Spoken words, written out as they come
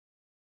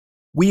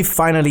We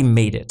finally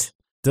made it.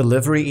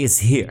 Delivery is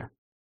here.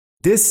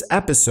 This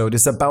episode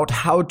is about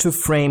how to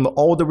frame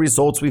all the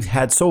results we've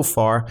had so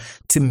far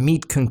to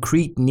meet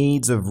concrete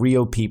needs of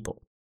real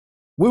people.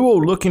 We will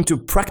look into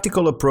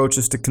practical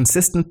approaches to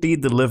consistently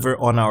deliver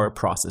on our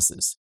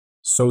processes.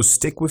 So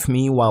stick with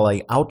me while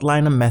I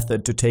outline a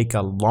method to take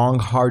a long,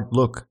 hard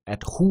look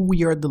at who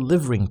we are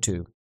delivering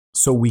to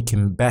so we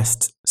can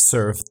best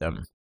serve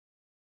them.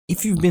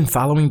 If you've been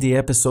following the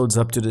episodes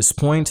up to this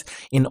point,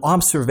 in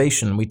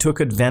observation, we took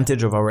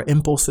advantage of our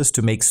impulses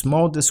to make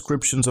small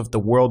descriptions of the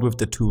world with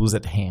the tools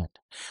at hand.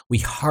 We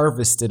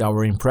harvested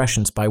our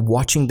impressions by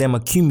watching them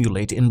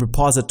accumulate in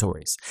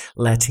repositories,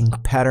 letting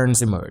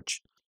patterns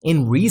emerge.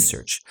 In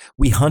research,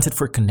 we hunted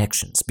for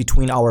connections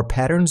between our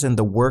patterns and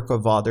the work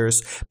of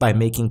others by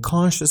making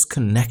conscious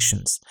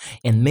connections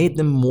and made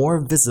them more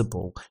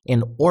visible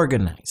and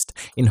organized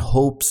in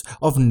hopes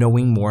of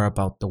knowing more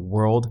about the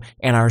world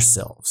and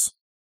ourselves.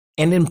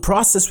 And in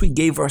process, we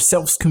gave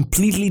ourselves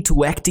completely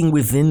to acting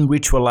within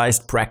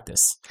ritualized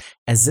practice,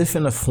 as if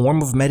in a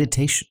form of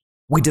meditation.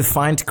 We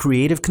defined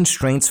creative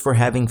constraints for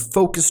having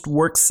focused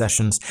work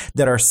sessions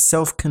that are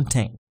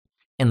self-contained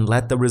and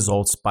let the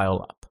results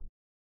pile up.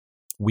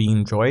 We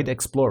enjoyed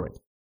exploring.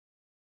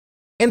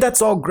 And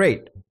that's all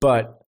great,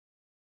 but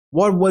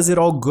what was it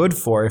all good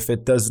for if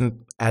it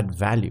doesn't add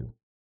value?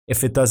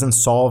 If it doesn't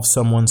solve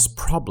someone's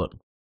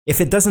problem?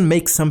 If it doesn't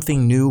make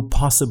something new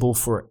possible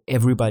for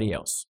everybody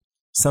else?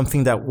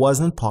 Something that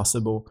wasn't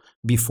possible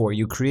before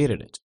you created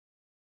it.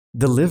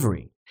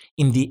 Delivery,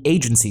 in the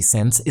agency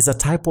sense, is a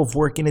type of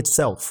work in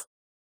itself.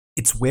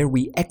 It's where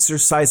we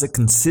exercise a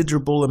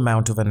considerable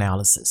amount of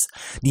analysis.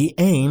 The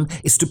aim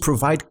is to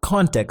provide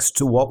context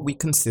to what we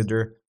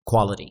consider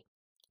quality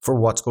for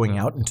what's going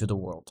out into the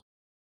world.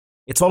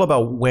 It's all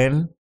about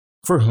when,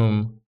 for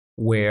whom,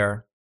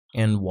 where,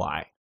 and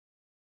why.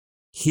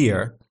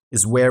 Here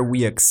is where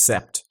we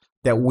accept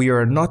that we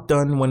are not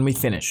done when we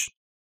finish.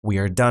 We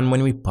are done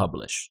when we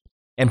publish.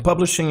 And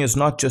publishing is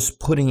not just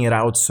putting it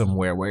out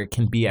somewhere where it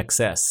can be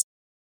accessed.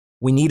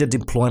 We need a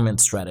deployment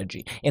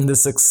strategy, and the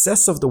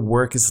success of the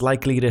work is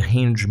likely to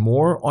hinge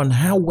more on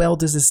how well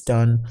this is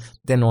done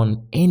than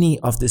on any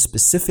of the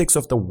specifics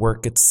of the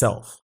work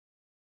itself.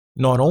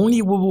 Not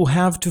only will we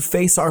have to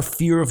face our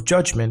fear of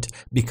judgment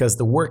because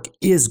the work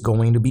is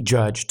going to be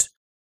judged,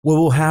 we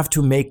will have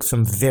to make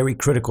some very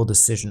critical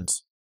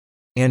decisions.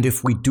 And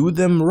if we do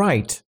them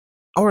right,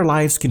 our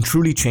lives can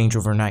truly change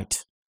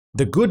overnight.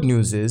 The good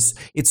news is,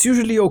 it's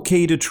usually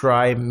okay to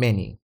try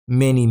many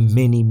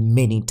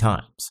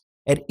times.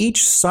 At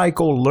each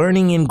cycle,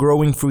 learning and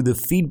growing through the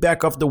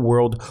feedback of the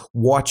world,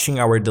 watching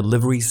our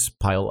deliveries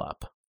pile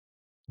up.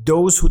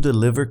 Those who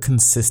deliver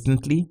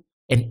consistently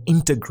and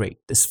integrate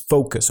this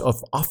focus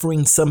of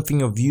offering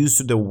something of use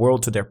to the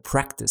world to their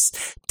practice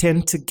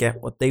tend to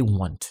get what they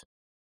want.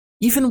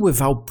 Even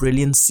without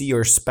brilliancy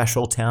or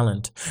special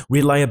talent,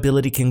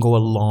 reliability can go a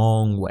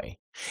long way.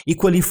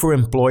 Equally for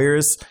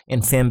employers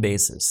and fan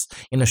bases.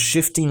 In a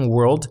shifting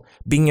world,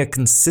 being a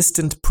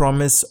consistent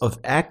promise of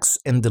X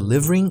and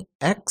delivering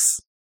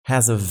X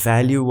has a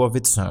value of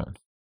its own.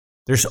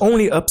 There's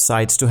only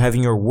upsides to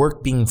having your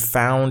work being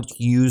found,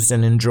 used,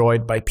 and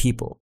enjoyed by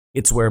people.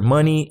 It's where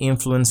money,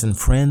 influence, and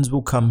friends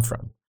will come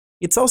from.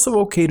 It's also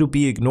okay to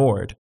be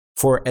ignored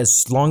for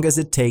as long as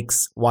it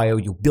takes while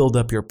you build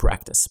up your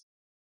practice.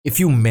 If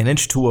you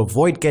manage to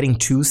avoid getting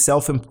too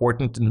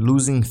self-important and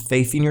losing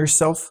faith in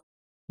yourself,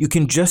 you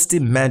can just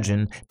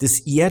imagine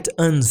this yet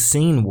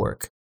unseen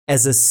work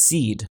as a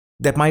seed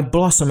that might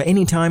blossom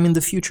anytime in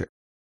the future.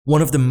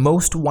 One of the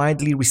most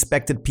widely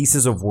respected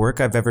pieces of work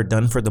I've ever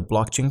done for the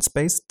blockchain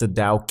space, the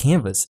DAO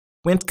Canvas,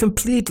 went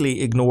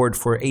completely ignored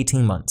for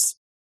 18 months.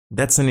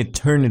 That's an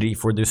eternity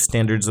for the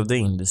standards of the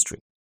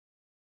industry.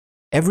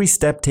 Every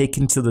step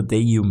taken to the day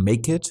you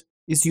make it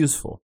is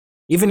useful,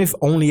 even if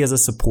only as a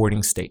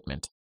supporting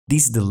statement.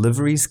 These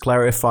deliveries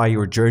clarify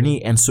your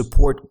journey and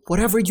support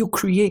whatever you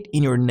create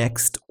in your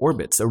next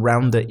orbits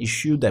around the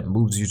issue that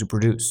moves you to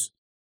produce.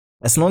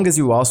 As long as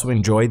you also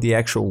enjoy the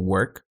actual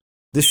work,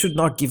 this should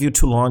not give you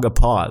too long a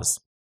pause.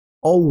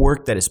 All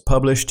work that is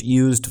published,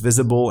 used,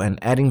 visible, and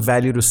adding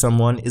value to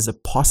someone is a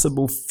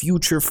possible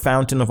future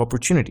fountain of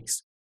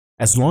opportunities.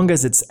 As long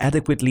as it's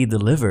adequately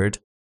delivered,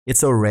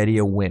 it's already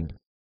a win.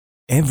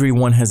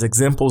 Everyone has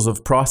examples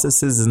of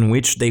processes in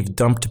which they've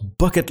dumped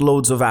bucket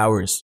loads of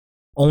hours,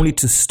 only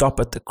to stop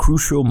at the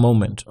crucial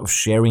moment of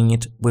sharing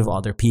it with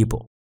other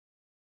people.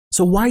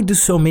 So why do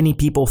so many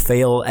people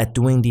fail at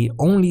doing the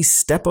only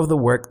step of the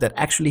work that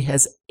actually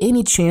has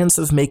any chance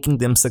of making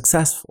them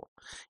successful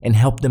and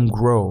help them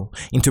grow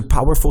into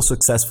powerful,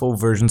 successful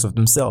versions of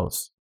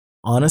themselves?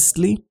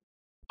 Honestly,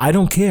 I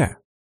don't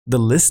care. The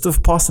list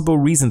of possible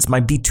reasons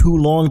might be too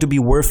long to be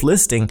worth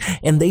listing,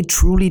 and they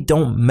truly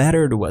don't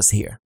matter to us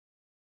here.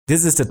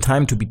 This is the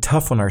time to be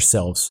tough on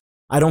ourselves.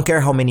 I don't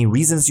care how many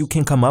reasons you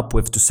can come up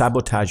with to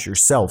sabotage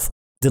yourself.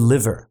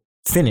 Deliver,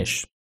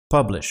 finish,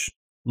 publish,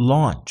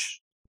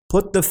 launch.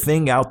 Put the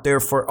thing out there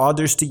for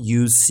others to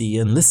use, see,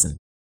 and listen.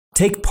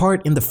 Take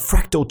part in the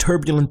fractal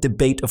turbulent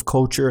debate of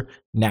culture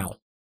now.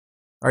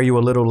 Are you a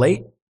little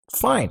late?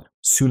 Fine.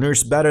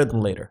 Sooner's better than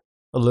later.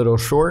 A little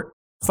short?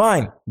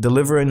 Fine,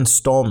 deliver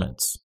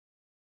installments.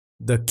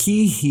 The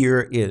key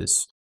here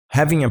is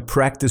having a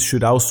practice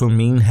should also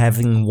mean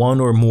having one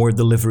or more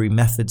delivery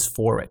methods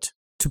for it,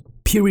 to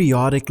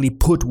periodically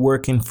put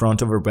work in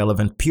front of a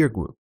relevant peer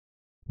group.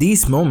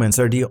 These moments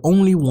are the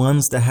only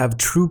ones that have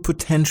true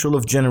potential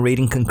of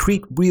generating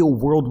concrete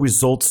real-world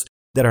results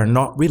that are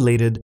not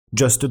related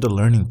just to the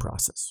learning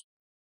process.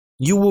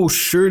 You will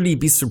surely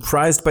be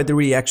surprised by the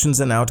reactions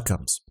and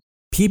outcomes.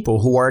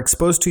 People who are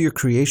exposed to your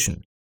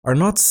creation are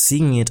not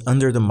seeing it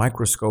under the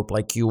microscope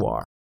like you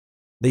are.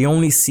 They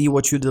only see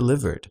what you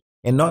delivered,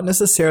 and not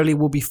necessarily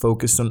will be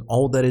focused on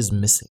all that is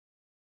missing.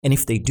 And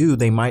if they do,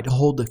 they might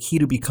hold the key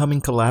to becoming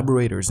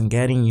collaborators and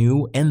getting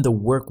you and the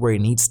work where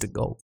it needs to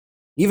go,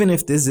 even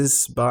if this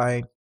is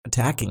by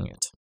attacking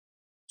it.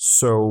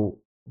 So,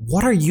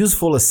 what are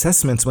useful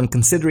assessments when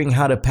considering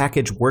how to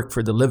package work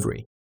for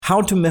delivery?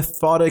 How to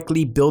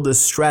methodically build a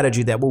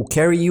strategy that will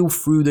carry you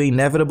through the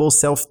inevitable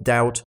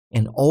self-doubt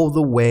and all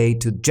the way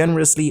to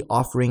generously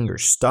offering your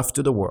stuff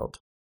to the world.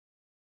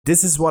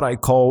 This is what I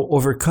call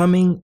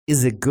overcoming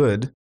 "is it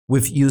good?"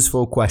 with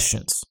useful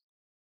questions.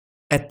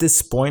 At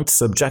this point,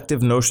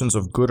 subjective notions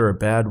of good or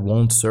bad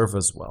won't serve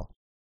as well.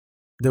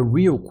 The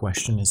real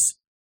question is,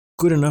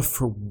 good enough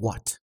for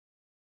what?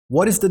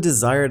 What is the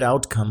desired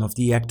outcome of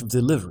the act of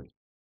delivery?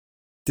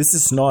 This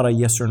is not a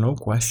yes or no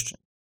question.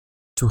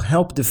 To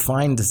help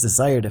define this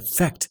desired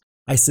effect,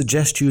 I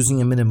suggest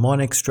using a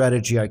mnemonic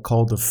strategy I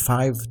call the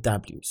 5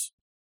 Ws.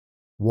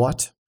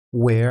 What,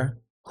 where,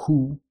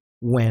 who,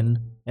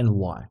 when, and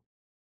why.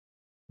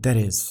 That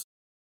is,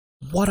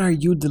 what are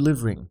you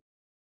delivering?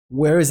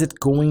 Where is it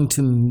going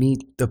to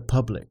meet the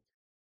public?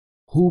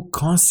 Who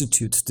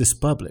constitutes this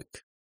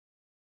public?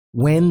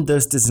 When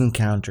does this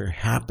encounter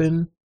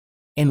happen?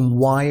 And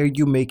why are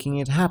you making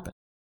it happen?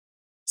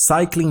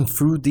 Cycling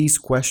through these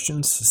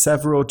questions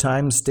several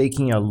times,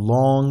 taking a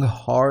long,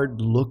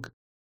 hard look,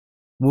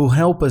 will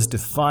help us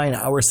define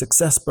our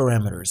success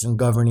parameters and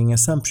governing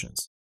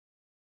assumptions.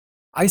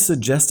 I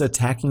suggest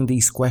attacking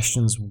these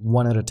questions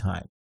one at a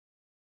time,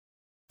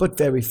 but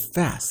very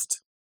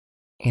fast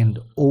and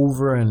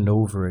over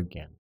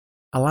again,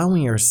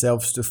 allowing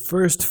ourselves to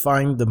first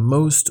find the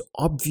most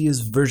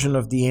obvious version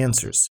of the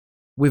answers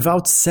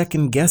without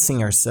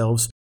second-guessing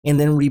ourselves, and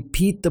then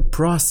repeat the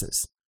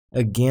process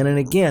again and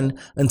again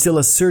until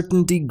a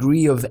certain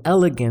degree of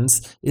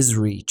elegance is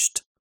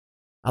reached.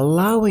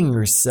 Allowing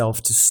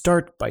yourself to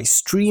start by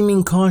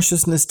streaming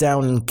consciousness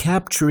down and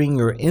capturing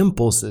your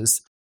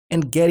impulses,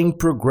 and getting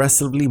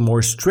progressively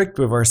more strict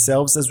with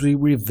ourselves as we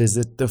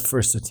revisit the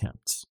first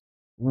attempts.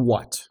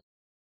 What?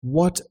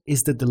 What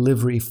is the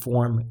delivery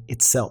form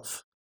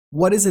itself?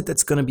 What is it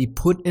that's going to be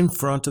put in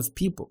front of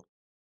people?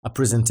 A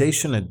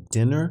presentation, a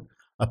dinner,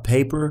 a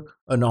paper,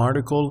 an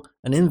article,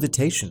 an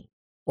invitation?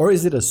 Or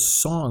is it a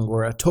song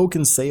or a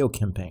token sale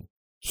campaign?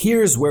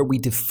 Here's where we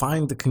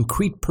define the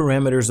concrete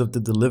parameters of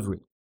the delivery.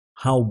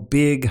 How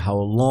big, how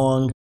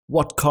long,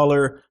 what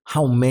color,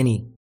 how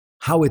many,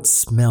 how it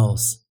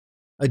smells.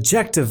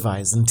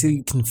 Adjectivize until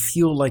you can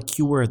feel like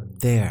you were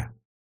there.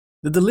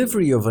 The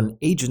delivery of an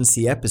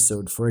agency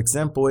episode, for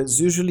example, is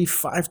usually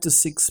 5 to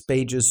 6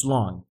 pages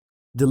long,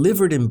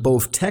 delivered in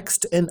both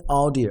text and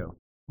audio.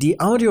 The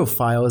audio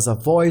file is a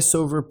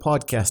voiceover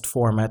podcast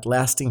format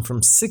lasting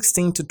from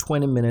 16 to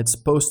 20 minutes,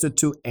 posted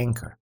to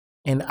Anchor,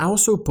 and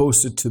also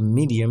posted to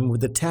Medium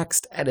with the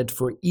text added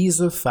for ease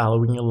of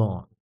following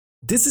along.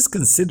 This is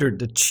considered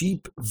the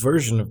cheap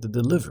version of the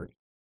delivery.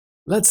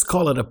 Let's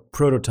call it a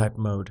prototype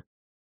mode.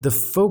 The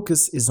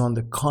focus is on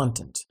the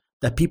content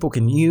that people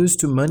can use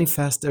to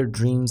manifest their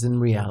dreams in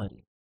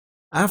reality.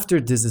 After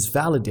this is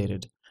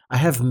validated, I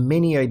have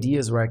many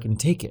ideas where I can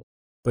take it,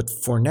 but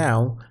for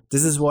now,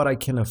 this is what I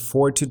can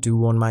afford to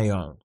do on my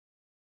own.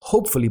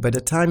 Hopefully, by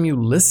the time you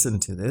listen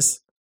to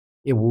this,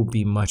 it will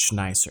be much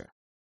nicer.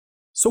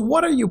 So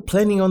what are you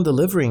planning on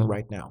delivering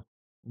right now?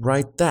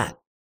 Write that.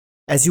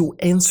 As you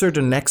answer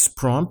the next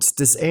prompt,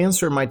 this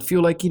answer might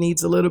feel like it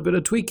needs a little bit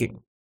of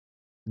tweaking.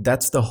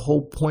 That's the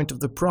whole point of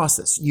the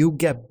process. You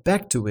get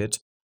back to it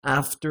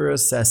after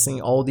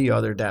assessing all the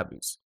other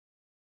Ws.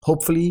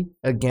 Hopefully,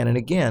 again and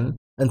again,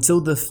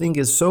 until the thing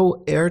is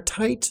so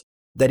airtight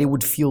that it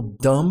would feel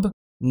dumb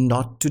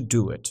not to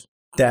do it.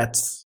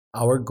 That's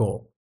our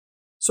goal.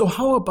 So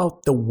how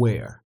about the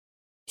where?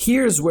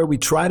 Here's where we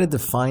try to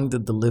define the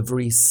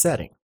delivery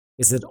setting.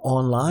 Is it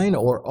online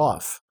or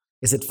off?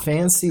 Is it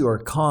fancy or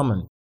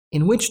common?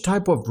 In which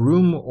type of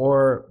room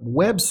or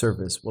web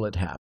service will it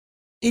have?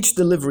 Each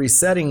delivery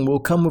setting will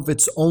come with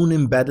its own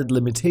embedded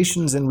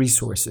limitations and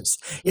resources.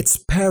 It's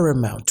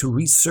paramount to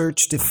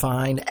research,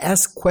 define,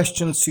 ask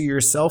questions to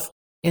yourself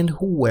and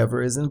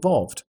whoever is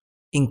involved.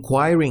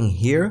 Inquiring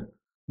here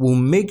will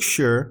make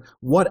sure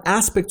what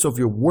aspects of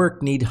your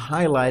work need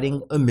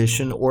highlighting,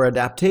 omission, or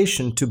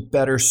adaptation to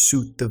better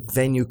suit the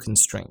venue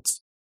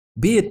constraints,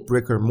 be it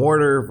brick or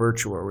mortar,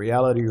 virtual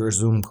reality, or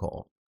Zoom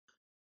call.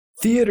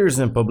 Theaters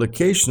and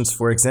publications,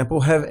 for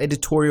example, have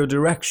editorial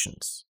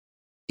directions.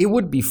 It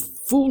would be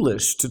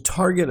foolish to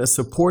target a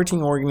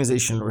supporting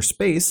organization or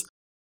space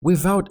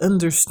without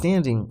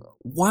understanding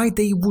why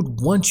they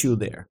would want you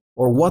there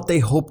or what they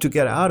hope to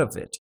get out of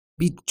it.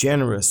 Be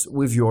generous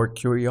with your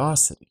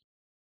curiosity.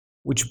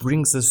 Which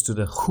brings us to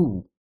the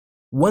who.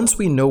 Once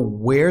we know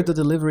where the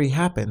delivery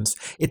happens,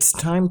 it's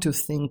time to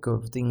think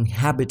of the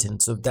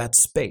inhabitants of that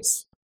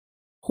space.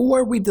 Who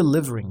are we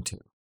delivering to?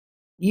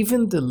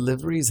 Even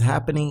deliveries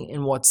happening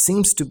in what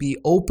seems to be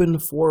open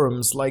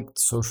forums like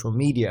social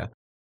media,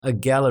 a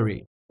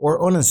gallery, or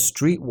on a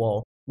street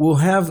wall will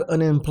have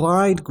an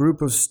implied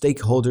group of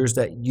stakeholders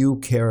that you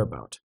care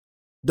about.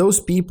 Those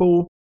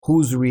people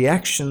whose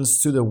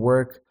reactions to the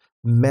work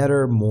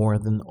matter more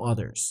than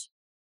others.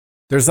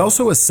 There's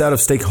also a set of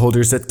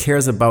stakeholders that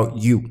cares about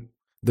you,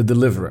 the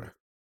deliverer.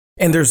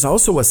 And there's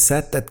also a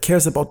set that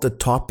cares about the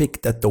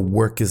topic that the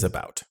work is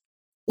about,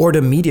 or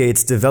the media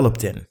it's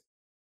developed in.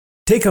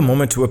 Take a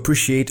moment to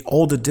appreciate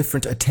all the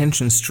different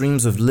attention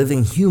streams of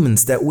living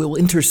humans that will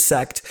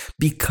intersect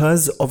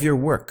because of your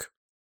work.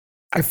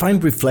 I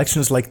find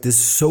reflections like this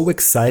so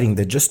exciting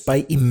that just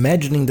by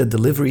imagining the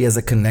delivery as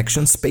a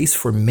connection space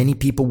for many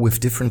people with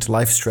different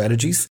life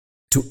strategies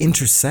to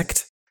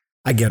intersect,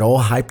 I get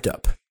all hyped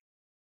up.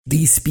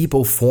 These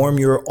people form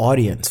your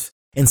audience,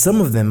 and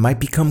some of them might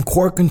become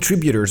core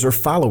contributors or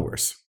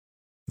followers.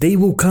 They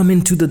will come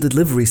into the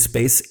delivery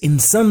space in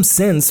some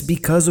sense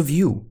because of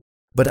you,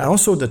 but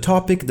also the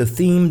topic, the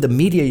theme, the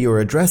media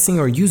you're addressing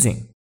or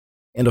using,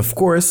 and of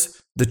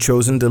course, the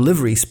chosen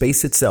delivery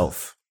space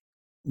itself.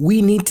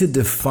 We need to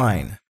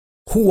define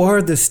who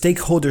are the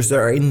stakeholders that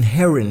are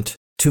inherent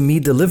to me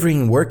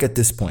delivering work at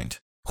this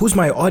point. Who's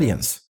my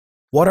audience?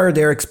 What are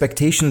their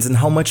expectations and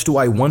how much do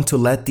I want to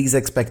let these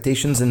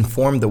expectations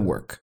inform the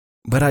work?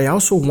 But I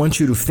also want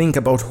you to think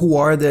about who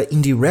are the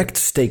indirect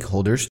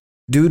stakeholders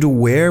due to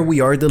where we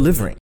are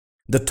delivering,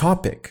 the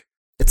topic,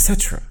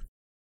 etc.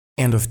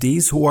 And of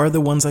these, who are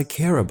the ones I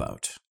care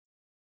about?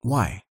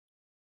 Why?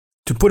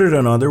 To put it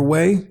another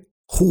way,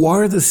 who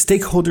are the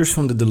stakeholders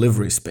from the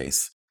delivery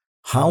space?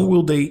 How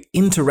will they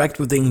interact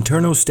with the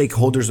internal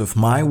stakeholders of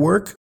my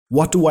work?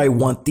 What do I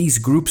want these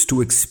groups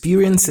to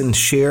experience and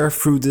share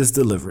through this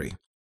delivery?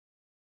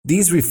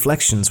 These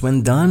reflections,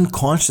 when done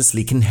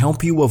consciously, can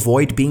help you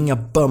avoid being a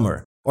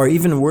bummer, or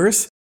even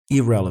worse,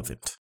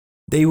 irrelevant.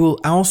 They will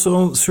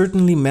also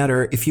certainly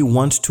matter if you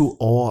want to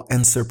awe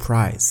and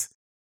surprise.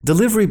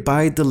 Delivery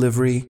by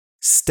delivery,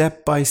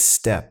 step by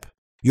step,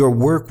 your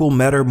work will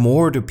matter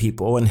more to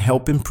people and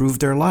help improve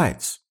their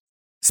lives,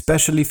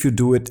 especially if you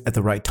do it at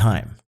the right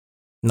time.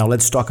 Now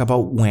let's talk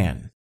about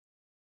when.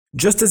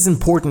 Just as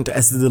important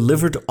as the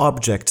delivered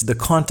object, the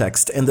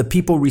context, and the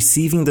people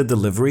receiving the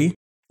delivery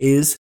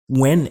is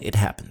when it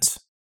happens.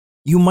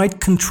 You might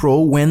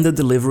control when the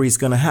delivery is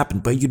going to happen,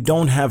 but you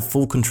don't have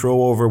full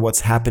control over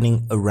what's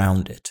happening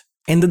around it.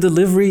 And the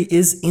delivery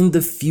is in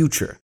the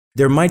future.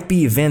 There might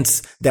be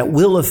events that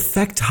will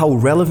affect how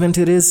relevant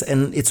it is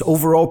and its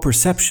overall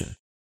perception.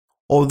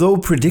 Although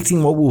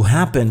predicting what will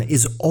happen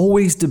is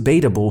always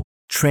debatable,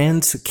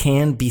 trends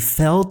can be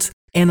felt,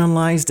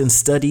 analyzed, and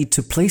studied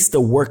to place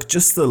the work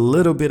just a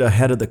little bit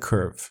ahead of the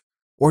curve,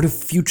 or to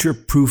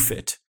future-proof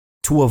it,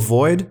 to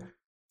avoid,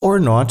 or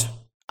not,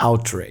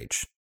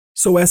 outrage.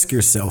 So ask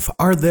yourself,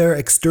 are there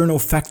external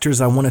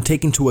factors I want to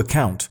take into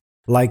account,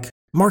 like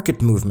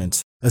market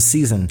movements, a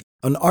season,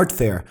 an art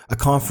fair, a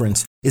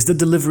conference? Is the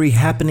delivery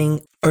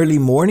happening early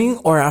morning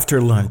or after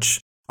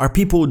lunch? Are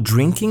people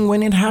drinking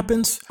when it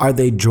happens? Are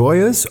they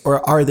joyous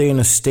or are they in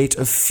a state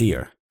of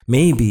fear?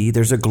 Maybe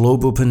there's a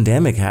global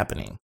pandemic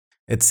happening,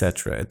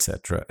 etc.,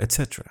 etc.,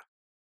 etc.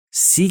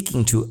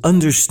 Seeking to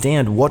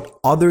understand what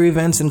other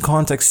events and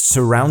contexts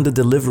surround the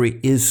delivery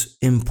is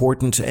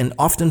important, and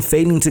often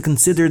failing to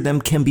consider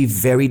them can be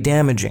very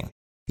damaging.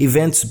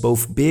 Events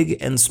both big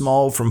and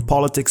small, from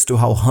politics to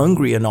how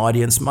hungry an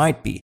audience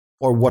might be,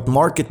 or what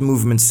market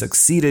movements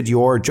succeeded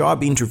your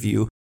job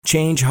interview,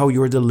 change how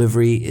your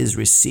delivery is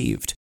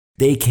received.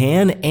 They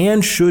can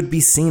and should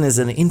be seen as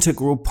an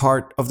integral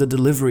part of the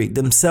delivery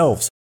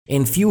themselves,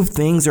 and few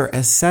things are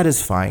as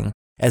satisfying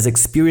as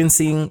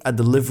experiencing a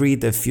delivery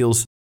that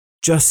feels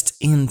just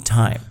in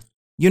time.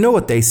 You know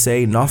what they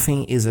say,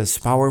 nothing is as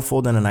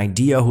powerful than an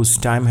idea whose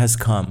time has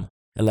come.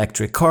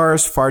 Electric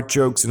cars, fart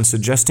jokes, and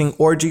suggesting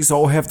orgies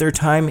all have their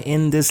time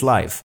in this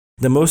life.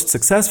 The most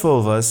successful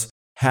of us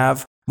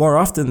have, more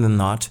often than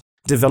not,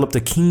 developed a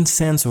keen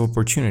sense of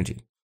opportunity.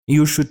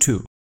 You should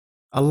too.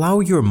 Allow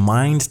your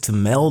mind to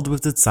meld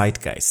with the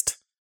zeitgeist.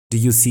 Do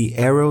you see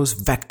arrows,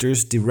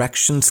 vectors,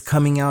 directions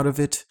coming out of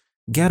it?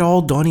 Get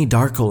all Donnie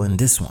Darko in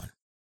this one.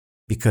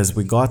 Because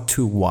we got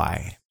to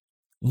why.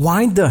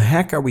 Why the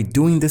heck are we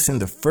doing this in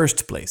the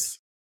first place?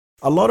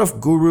 A lot of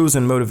gurus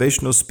and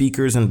motivational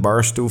speakers and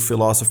barstool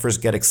philosophers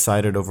get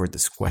excited over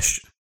this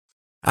question.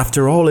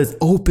 After all, it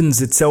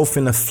opens itself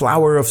in a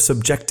flower of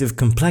subjective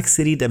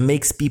complexity that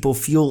makes people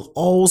feel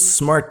all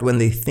smart when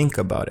they think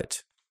about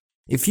it.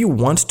 If you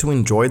want to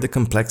enjoy the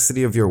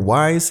complexity of your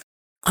whys,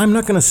 I'm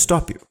not going to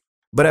stop you.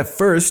 But at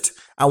first,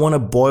 I want to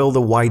boil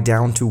the why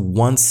down to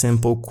one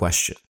simple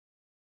question.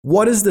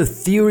 What is the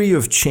theory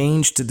of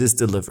change to this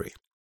delivery?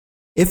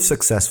 If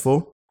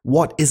successful,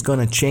 what is going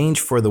to change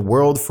for the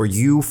world, for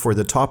you, for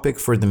the topic,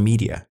 for the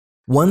media.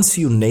 Once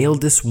you nail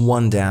this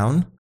one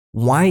down,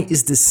 why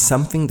is this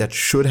something that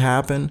should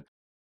happen?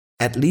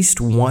 At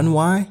least one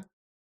why,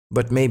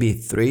 but maybe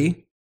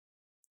 3,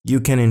 you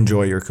can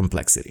enjoy your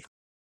complexity.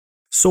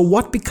 So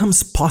what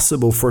becomes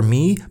possible for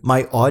me,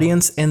 my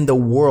audience, and the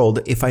world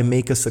if I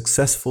make a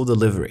successful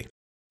delivery?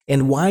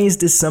 And why is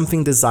this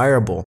something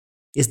desirable?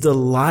 Is the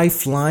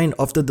lifeline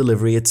of the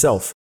delivery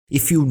itself.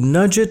 If you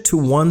nudge it to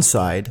one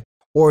side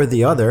or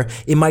the other,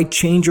 it might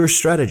change your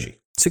strategy.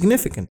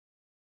 Significant.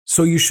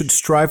 So you should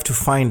strive to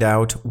find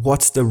out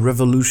what's the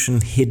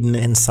revolution hidden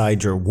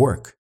inside your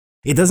work.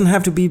 It doesn't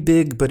have to be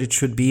big, but it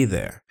should be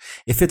there.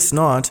 If it's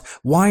not,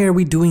 why are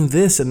we doing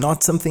this and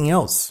not something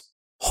else?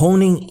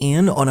 Honing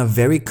in on a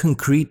very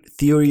concrete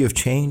theory of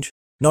change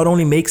not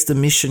only makes the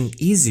mission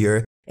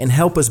easier and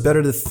help us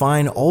better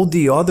define all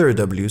the other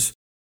W's,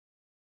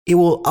 it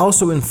will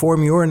also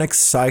inform your next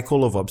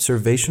cycle of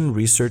observation,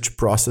 research,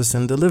 process,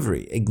 and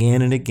delivery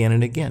again and again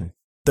and again.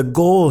 The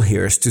goal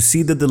here is to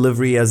see the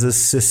delivery as a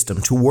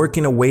system, to work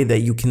in a way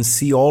that you can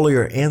see all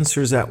your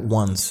answers at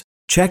once,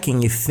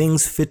 checking if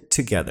things fit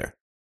together.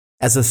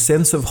 As a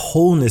sense of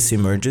wholeness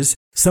emerges,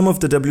 some of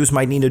the W's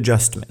might need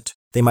adjustment.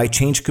 They might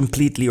change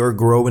completely or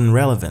grow in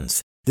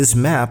relevance. This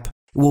map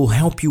will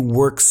help you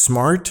work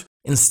smart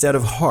instead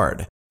of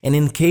hard, and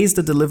in case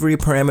the delivery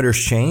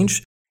parameters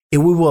change, it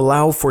will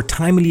allow for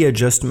timely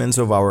adjustments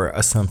of our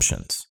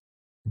assumptions.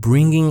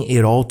 Bringing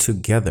it all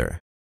together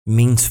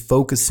means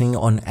focusing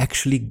on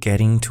actually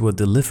getting to a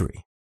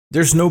delivery.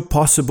 There's no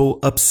possible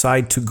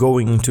upside to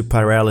going into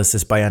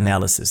paralysis by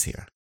analysis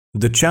here.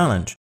 The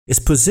challenge is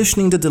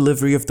positioning the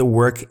delivery of the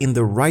work in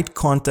the right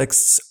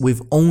contexts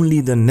with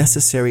only the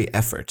necessary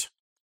effort.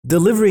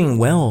 Delivering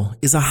well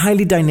is a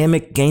highly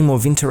dynamic game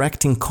of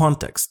interacting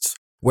contexts,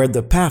 where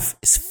the path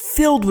is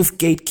filled with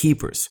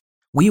gatekeepers.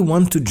 We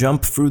want to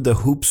jump through the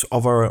hoops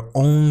of our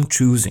own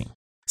choosing.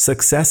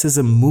 Success is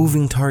a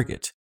moving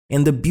target,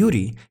 and the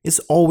beauty is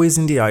always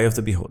in the eye of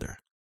the beholder.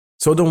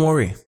 So don't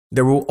worry,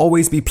 there will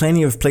always be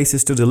plenty of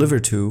places to deliver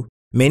to,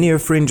 many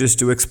of fringes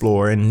to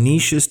explore, and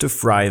niches to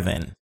thrive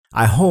in.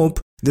 I hope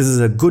this is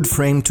a good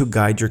frame to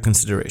guide your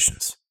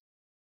considerations.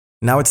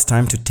 Now it's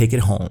time to take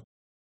it home.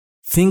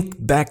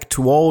 Think back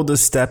to all the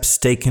steps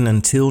taken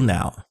until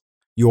now,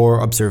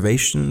 your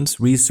observations,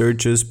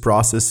 researches,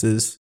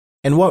 processes,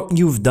 and what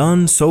you've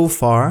done so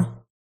far.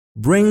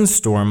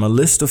 Brainstorm a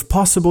list of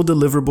possible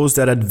deliverables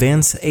that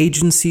advance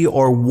agency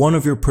or one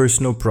of your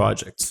personal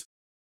projects.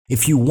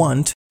 If you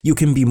want, you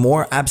can be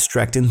more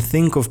abstract and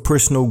think of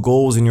personal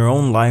goals in your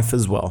own life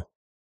as well.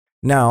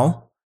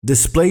 Now,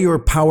 display your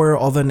power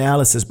of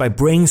analysis by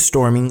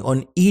brainstorming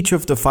on each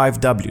of the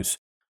 5 W's.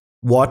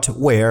 What,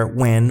 where,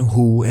 when,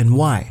 who, and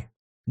why.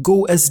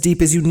 Go as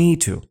deep as you need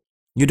to.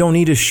 You don't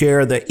need to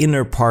share the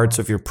inner parts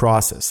of your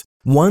process.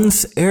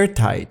 Once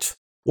airtight,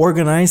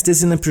 organize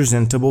this in a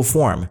presentable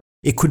form.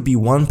 It could be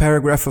 1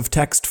 paragraph of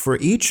text for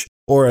each,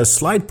 or a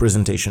slide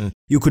presentation.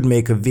 You could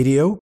make a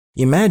video.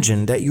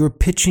 Imagine that you're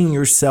pitching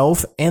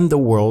yourself and the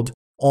world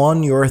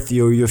on your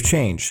theory of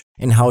change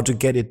and how to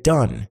get it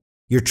done.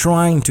 You're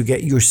trying to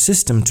get your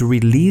system to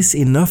release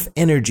enough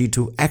energy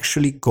to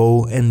actually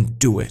go and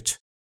do it.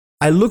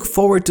 I look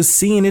forward to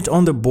seeing it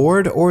on the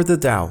board or the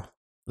DAO.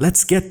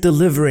 Let's get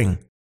delivering.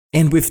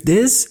 And with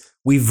this,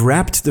 we've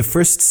wrapped the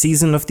first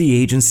season of the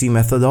agency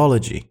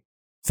methodology.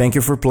 Thank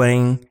you for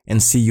playing,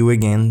 and see you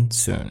again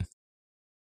soon.